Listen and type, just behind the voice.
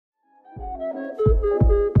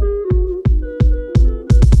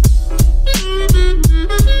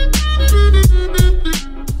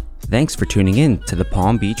Thanks for tuning in to the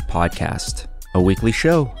Palm Beach Podcast, a weekly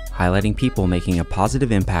show highlighting people making a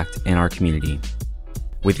positive impact in our community.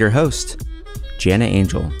 With your host, Jana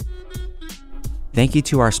Angel. Thank you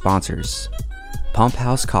to our sponsors, Pump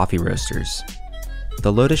House Coffee Roasters,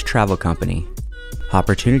 the Lotus Travel Company,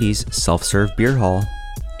 Opportunities Self-Serve Beer Hall,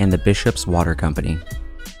 and the Bishop's Water Company.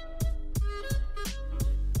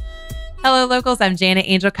 Hello, locals. I'm Jana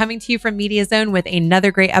Angel coming to you from Media Zone with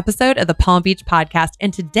another great episode of the Palm Beach Podcast.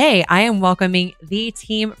 And today I am welcoming the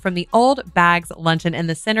team from the Old Bags Luncheon and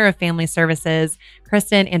the Center of Family Services.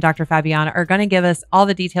 Kristen and Dr. Fabiana are going to give us all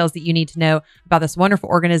the details that you need to know about this wonderful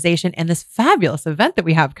organization and this fabulous event that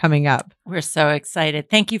we have coming up. We're so excited.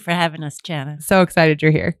 Thank you for having us, Jana. So excited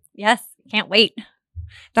you're here. Yes, can't wait.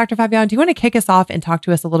 Dr. Fabiana, do you want to kick us off and talk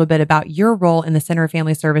to us a little bit about your role in the Center of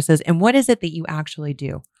Family Services and what is it that you actually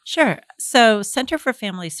do? Sure. So Center for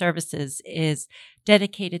Family Services is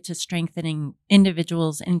dedicated to strengthening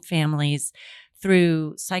individuals and families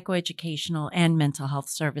through psychoeducational and mental health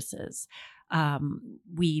services.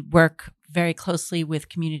 We work very closely with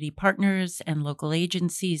community partners and local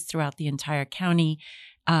agencies throughout the entire county,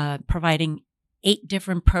 providing 8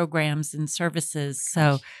 different programs and services.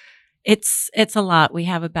 So it's a lot. We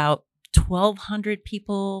have about 1,200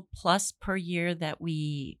 people plus per year that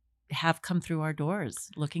we have come through our doors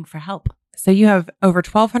looking for help. So you have over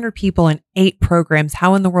 1,200 people and 8 programs.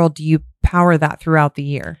 How in the world do you power that throughout the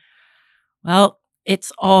year? Well,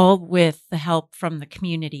 it's all with the help from the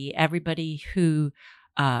community. Everybody who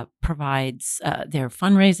provides their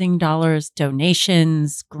fundraising dollars,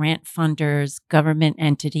 donations, grant funders, government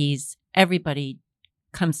entities, everybody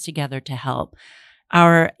comes together to help.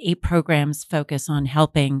 Our 8 programs focus on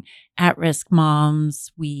helping at-risk moms.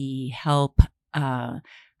 We help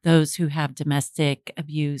those who have domestic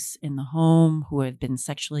abuse in the home, who have been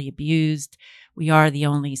sexually abused. We are the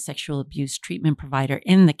only sexual abuse treatment provider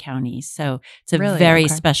in the county. So it's a very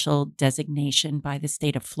special designation by the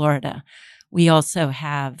state of Florida. We also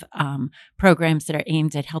have programs that are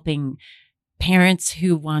aimed at helping parents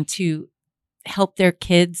who want to help their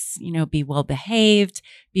kids, be well behaved,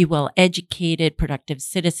 be well educated, productive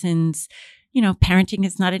citizens. Parenting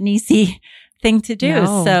is not an easy thing to do.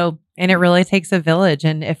 No. And it really takes a village.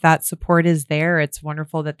 And if that support is there, it's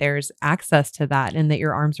wonderful that there's access to that and that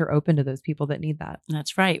your arms are open to those people that need that.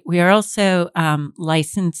 That's right. We are also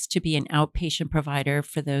licensed to be an outpatient provider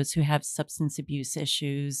for those who have substance abuse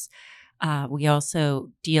issues. We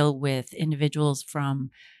also deal with individuals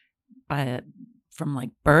from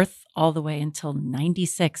like birth all the way until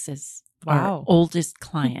 96 is our oldest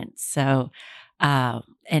client. So,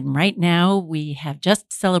 and right now we have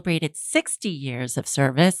just celebrated 60 years of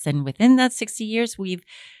service. And within that 60 years, we've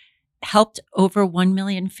helped over 1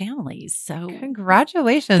 million families. So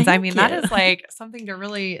congratulations. Thank you. That is like something to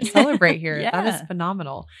really celebrate here. Yeah. That is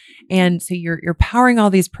phenomenal. And so you're powering all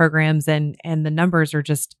these programs and the numbers are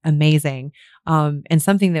just amazing. And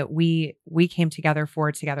something that we came together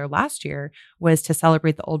last year was to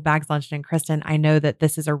celebrate the Old Bags Luncheon. And Kristen, I know that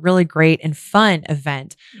this is a really great and fun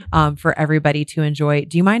event for everybody to enjoy.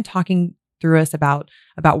 Do you mind talking through us about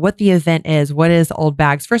what the event is? What is Old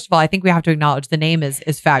Bags? First of all, I think we have to acknowledge the name is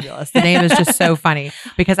fabulous. The name is just so funny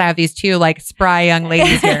because I have these 2 like spry young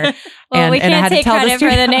ladies here. Well, we can't take credit for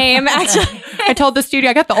the name. Actually, I told the studio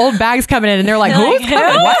I got the Old Bags coming in, and they're like, "Who's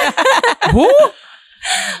coming? What? Who?"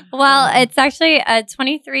 Well, it's actually a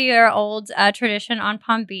 23-year-old tradition on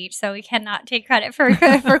Palm Beach, so we cannot take credit for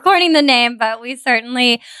coining the name, but we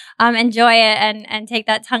certainly enjoy it and take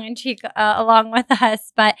that tongue-in-cheek along with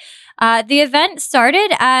us. But the event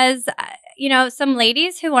started as some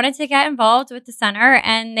ladies who wanted to get involved with the center,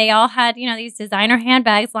 and they all had these designer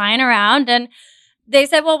handbags lying around, and they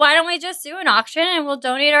said, well, why don't we just do an auction and we'll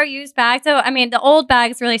donate our used bags? So, the old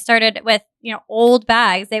bags really started with, old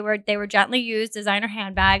bags. They were gently used designer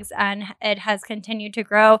handbags, and it has continued to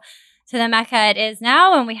grow to the mecca it is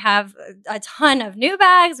now. And we have a ton of new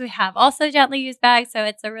bags. We have also gently used bags. So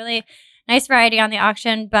it's a really nice variety on the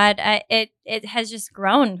auction, but it has just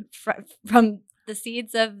grown from the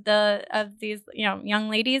seeds of these young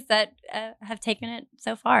ladies that have taken it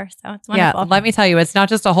so far. So it's wonderful. Yeah, let me tell you, it's not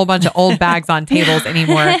just a whole bunch of old bags on tables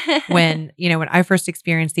anymore. When I first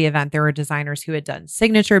experienced the event, there were designers who had done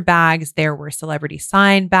signature bags. There were celebrity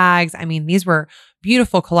sign bags. These were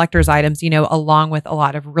beautiful collector's items, along with a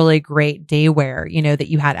lot of really great day wear, that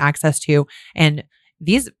you had access to. And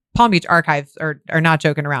these Palm Beach archives are not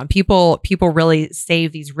joking around. People really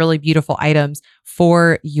save these really beautiful items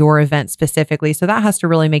for your event specifically. So that has to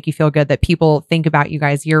really make you feel good that people think about you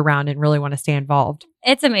guys year round and really want to stay involved.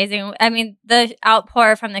 It's amazing. I mean, the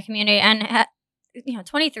outpour from the community and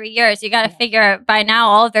 23 years, you got to figure by now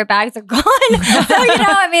all of their bags are gone. So,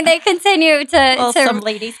 I mean, they continue to some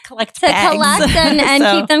ladies collect collect and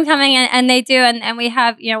So- keep them coming, and they do. And we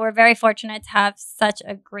have, we're very fortunate to have such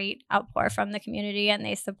a great outpour from the community, and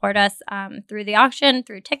they support us through the auction,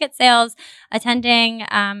 through ticket sales, attending,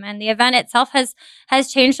 and the event itself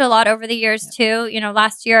has changed a lot over the years too.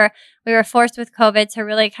 Last year we were forced with COVID to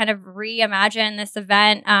really kind of reimagine this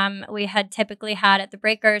event. We had typically had at the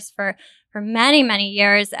Breakers for many, many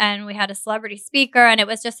years, and we had a celebrity speaker, and it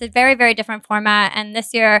was just a very, very different format. And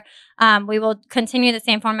this year, we will continue the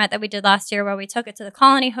same format that we did last year, where we took it to the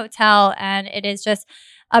Colony Hotel, and it is just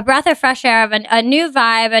a breath of fresh air of a new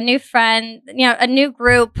vibe, a new friend, a new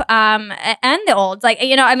group, and the olds.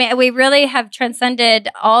 We really have transcended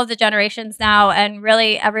all of the generations now, and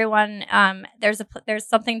really everyone. There's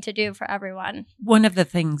something to do for everyone. One of the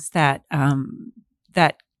things that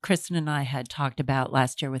that Kristen and I had talked about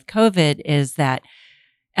last year with COVID is that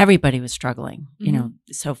everybody was struggling,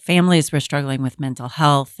 so families were struggling with mental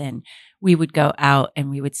health, and we would go out and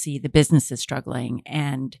we would see the businesses struggling.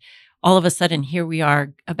 And all of a sudden, here we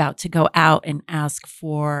are about to go out and ask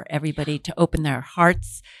for everybody to open their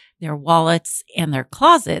hearts, their wallets, and their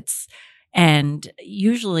closets. And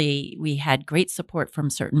usually we had great support from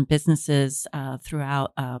certain businesses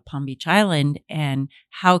throughout Palm Beach Island. And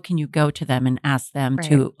how can you go to them and ask them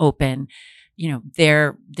to open,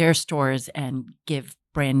 their stores and give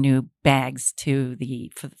brand new bags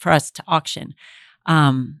for us to auction?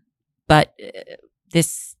 But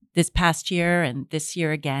this past year and this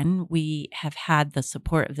year again, we have had the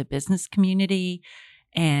support of the business community.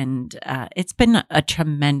 And it's been a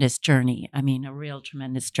tremendous journey. I mean, a real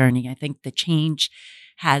tremendous journey. I think the change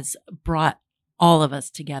has brought all of us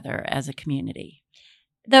together as a community.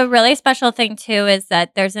 The really special thing too is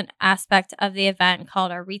that there's an aspect of the event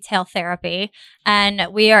called our retail therapy, and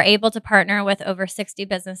we are able to partner with over 60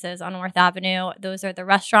 businesses on North Avenue. Those are the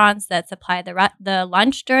restaurants that supply the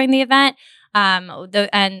lunch during the event,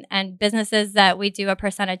 and businesses that we do a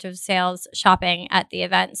percentage of sales shopping at the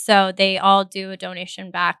event. So they all do a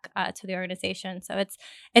donation back to the organization. So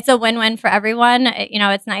it's a win-win for everyone.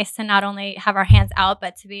 It's nice to not only have our hands out,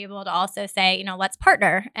 but to be able to also say, let's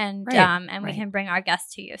partner and we can bring our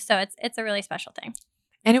guests to you. So it's a really special thing.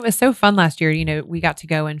 And it was so fun last year. We got to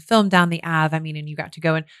go and film down the Ave. And you got to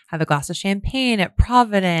go and have a glass of champagne at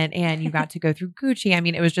Provident, and you got to go through Gucci.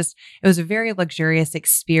 It was a very luxurious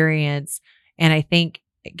experience. And I think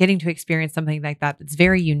getting to experience something like that that's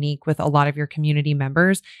very unique with a lot of your community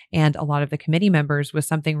members and a lot of the committee members was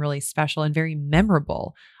something really special and very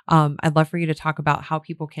memorable. I'd love for you to talk about how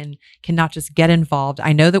people can not just get involved.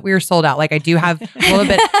 I know that we are sold out. I do have a little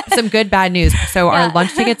bit, some good, bad news. So our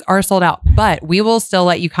lunch tickets are sold out, but we will still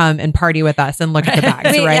let you come and party with us and look at the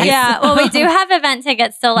bags, right? Yeah. Well, we do have event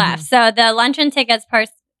tickets still left. So the luncheon tickets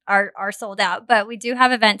are sold out, but we do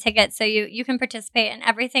have event tickets, so you can participate in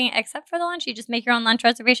everything except for the lunch. You just make your own lunch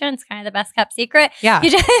reservation. It's kind of the best kept secret. Yeah,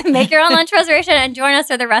 you just make your own lunch reservation and join us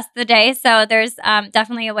for the rest of the day. So there's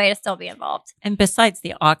definitely a way to still be involved. And besides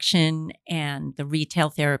the auction and the retail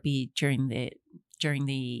therapy during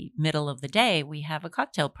the middle of the day, we have a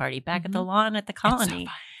cocktail party back at the lawn at the Colony,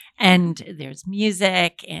 and there's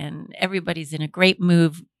music, and everybody's in a great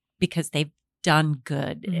mood because they've done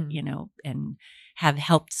good, and have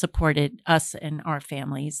helped supported us and our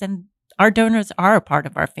families, and our donors are a part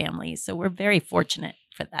of our families. So we're very fortunate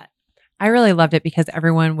for that. I really loved it because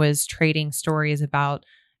everyone was trading stories about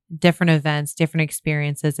different events, different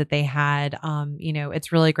experiences that they had.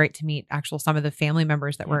 It's really great to meet some of the family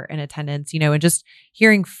members that were in attendance, and just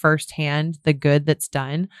hearing firsthand the good that's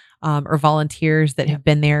done, or volunteers that have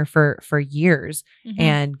been there for years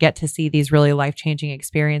and get to see these really life-changing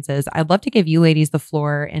experiences. I'd love to give you ladies the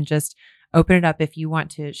floor and just open it up if you want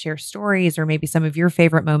to share stories or maybe some of your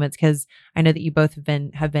favorite moments, because I know that you both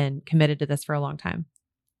have been committed to this for a long time.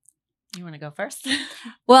 You want to go first?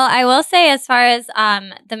 Well, I will say, as far as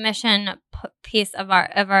the mission piece of our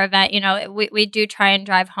event, we do try and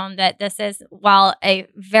drive home that this is, while a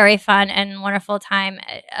very fun and wonderful time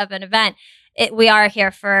of an event, we are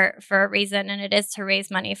here for a reason, and it is to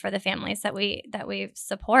raise money for the families that we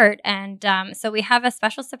support. And so we have a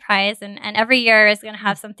special surprise, and every year is going to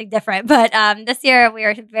have something different. But this year we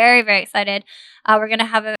are very, very excited. We're going to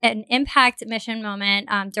have an impact mission moment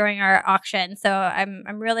during our auction. So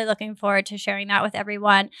I'm really looking forward to sharing that with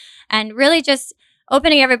everyone, and really just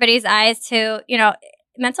opening everybody's eyes to,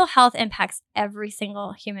 mental health impacts every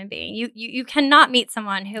single human being. You cannot meet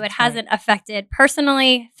someone who it hasn't affected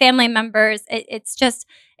personally, family members.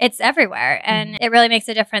 It's everywhere. And it really makes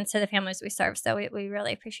a difference to the families we serve. So we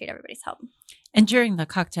really appreciate everybody's help. And during the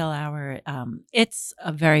cocktail hour, it's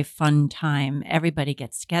a very fun time. Everybody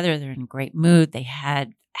gets together. They're in a great mood. They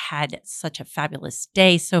had such a fabulous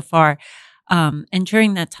day so far. And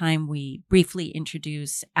during that time, we briefly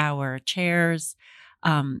introduce our chairs,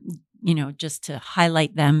 just to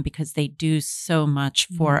highlight them because they do so much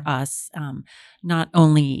for us, not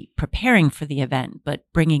only preparing for the event, but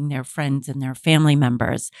bringing their friends and their family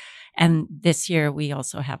members. And this year, we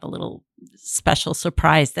also have a little special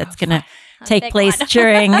surprise that's going to take place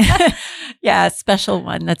during, a special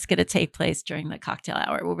one that's going to take place during the cocktail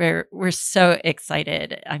hour. We're so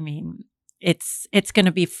excited. I mean, it's going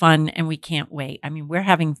to be fun and we can't wait. I mean, we're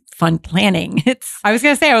having fun planning. I was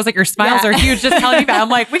going to say, I was like, your smiles are huge just telling you that. I'm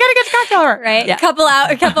like, we got to get to cocktail hour. Right. Yeah.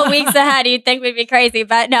 A couple weeks ahead, you'd think we'd be crazy,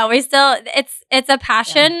 but no, it's a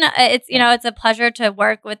passion. Yeah. It's a pleasure to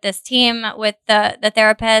work with this team, with the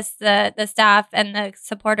therapists, the staff and the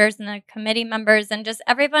supporters and the committee members and just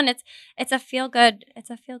everyone. It's a feel good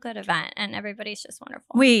event and everybody's just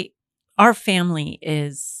wonderful. Our family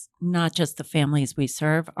is not just the families we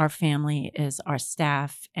serve. Our family is our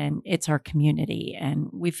staff and it's our community. And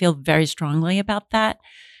we feel very strongly about that.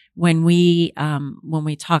 When we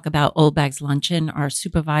talk about Old Bags Luncheon, our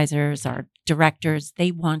supervisors, our directors,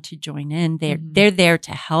 they want to join in. They're there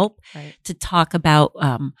to help, to talk about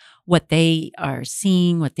what they are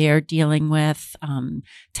seeing, what they're dealing with,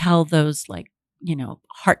 tell those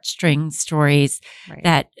heartstring stories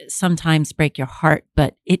that sometimes break your heart,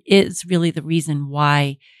 but it is really the reason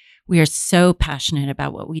why we are so passionate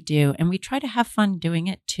about what we do. And we try to have fun doing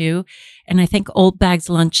it too. And I think Old Bags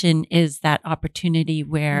Luncheon is that opportunity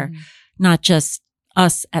where not just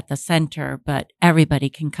us at the center, but everybody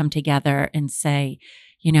can come together and say,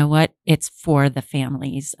 you know what, it's for the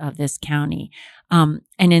families of this county. And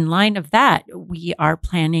in line of that, we are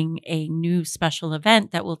planning a new special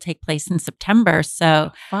event that will take place in September.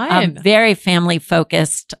 So very family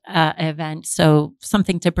focused event. So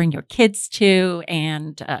something to bring your kids to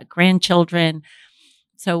and grandchildren.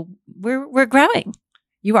 So we're growing.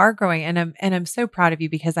 You are growing. And I'm so proud of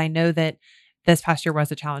you because I know that this past year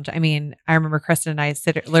was a challenge. I mean, I remember Kristen and I I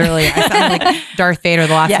sounded like Darth Vader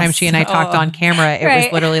the last time she and I talked on camera. It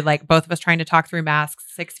was literally like both of us trying to talk through masks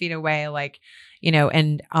 6 feet away, and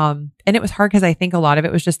it was hard because I think a lot of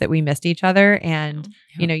it was just that we missed each other and,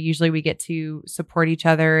 usually we get to support each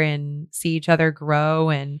other and see each other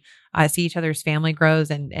grow and see each other's family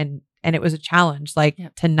grows and it was a challenge,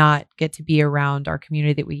 to not get to be around our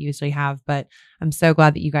community that we usually have. But I'm so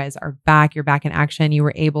glad that you guys are back. You're back in action. You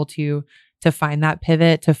were able to find that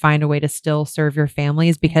pivot, to find a way to still serve your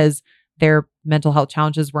families because their mental health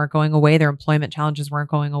challenges weren't going away. Their employment challenges weren't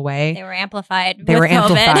going away. They were amplified with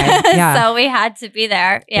COVID. Yeah. So we had to be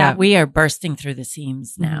there. Yeah. We are bursting through the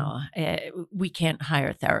seams now. We can't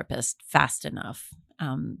hire therapists fast enough.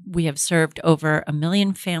 We have served over 1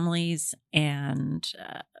 million families and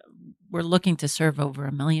we're looking to serve over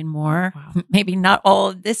 1 million more. Wow. Maybe not all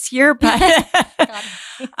of this year, but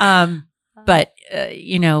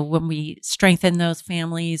when we strengthen those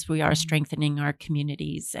families, we are strengthening our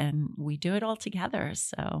communities and we do it all together.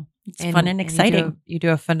 So it's fun and exciting. You do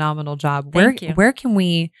a phenomenal job. Thank you.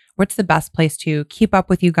 What's the best place to keep up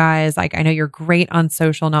with you guys? Like, I know you're great on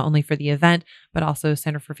social, not only for the event, but also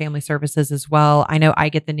Center for Family Services as well. I know I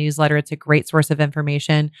get the newsletter. It's a great source of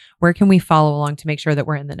information. Where can we follow along to make sure that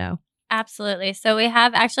we're in the know? Absolutely. So we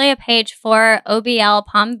have actually a page for OBL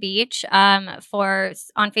Palm Beach on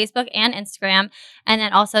Facebook and Instagram, and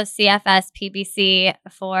then also CFS PBC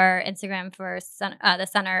for Instagram for the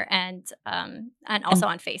center and also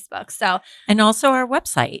on Facebook. So and also our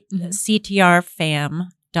website,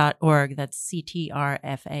 ctrfam.org. That's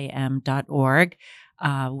ctrfam.org.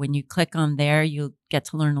 When you click on there, you'll get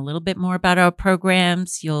to learn a little bit more about our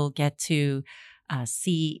programs. You'll get to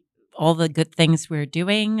see all the good things we're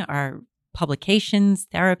doing, our publications,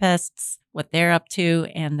 therapists, what they're up to,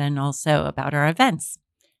 and then also about our events.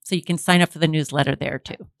 So you can sign up for the newsletter there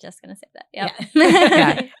too. Just going to say that. Yep.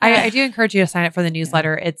 Yeah. I do encourage you to sign up for the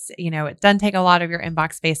newsletter. Yeah. It's, it doesn't take a lot of your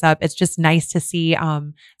inbox space up. It's just nice to see.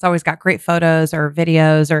 It's always got great photos or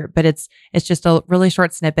videos but it's just a really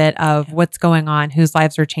short snippet of what's going on, whose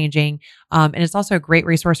lives are changing. And it's also a great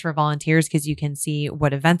resource for volunteers because you can see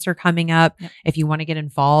what events are coming up. Yep. If you want to get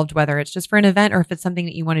involved, whether it's just for an event or if it's something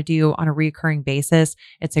that you want to do on a recurring basis,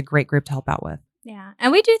 it's a great group to help out with. Yeah.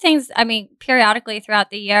 And we do things, I mean, periodically throughout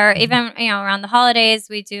the year, even, around the holidays,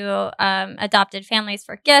 we do adopted families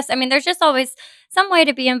for gifts. I mean, there's just always some way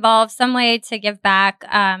to be involved, some way to give back,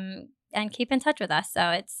 and keep in touch with us.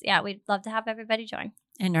 So we'd love to have everybody join.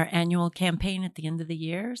 And our annual campaign at the end of the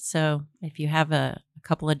year. So if you have a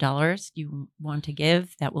couple of dollars you want to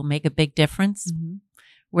give, that will make a big difference.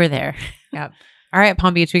 We're there. Yep. All right,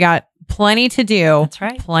 Palm Beach, we got plenty to do. That's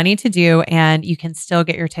right. Plenty to do. And you can still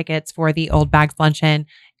get your tickets for the Old Bags Luncheon.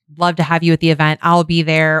 Love to have you at the event. I'll be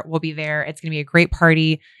there. We'll be there. It's going to be a great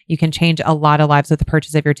party. You can change a lot of lives with the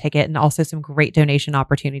purchase of your ticket, and also some great donation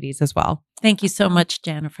opportunities as well. Thank you so much,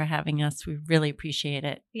 Jana, for having us. We really appreciate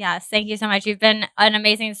it. Yes, thank you so much. You've been an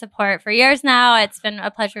amazing support for years now. It's been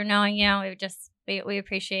a pleasure knowing you. We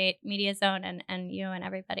appreciate Media Zone and you and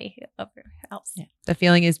everybody who helps. Yeah. The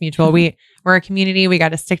feeling is mutual. We're a community. We got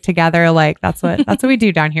to stick together. Like that's what we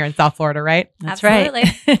do down here in South Florida, right? That's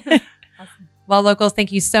Absolutely. right. Awesome. Well, locals,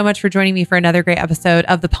 thank you so much for joining me for another great episode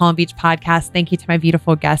of the Palm Beach Podcast. Thank you to my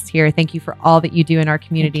beautiful guests here. Thank you for all that you do in our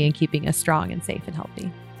community and keeping us strong and safe and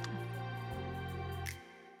healthy.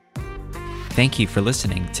 Thank you for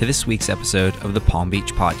listening to this week's episode of the Palm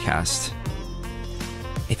Beach Podcast.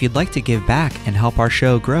 If you'd like to give back and help our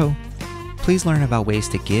show grow, please learn about ways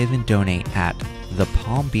to give and donate at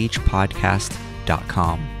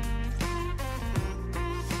thepalmbeachpodcast.com.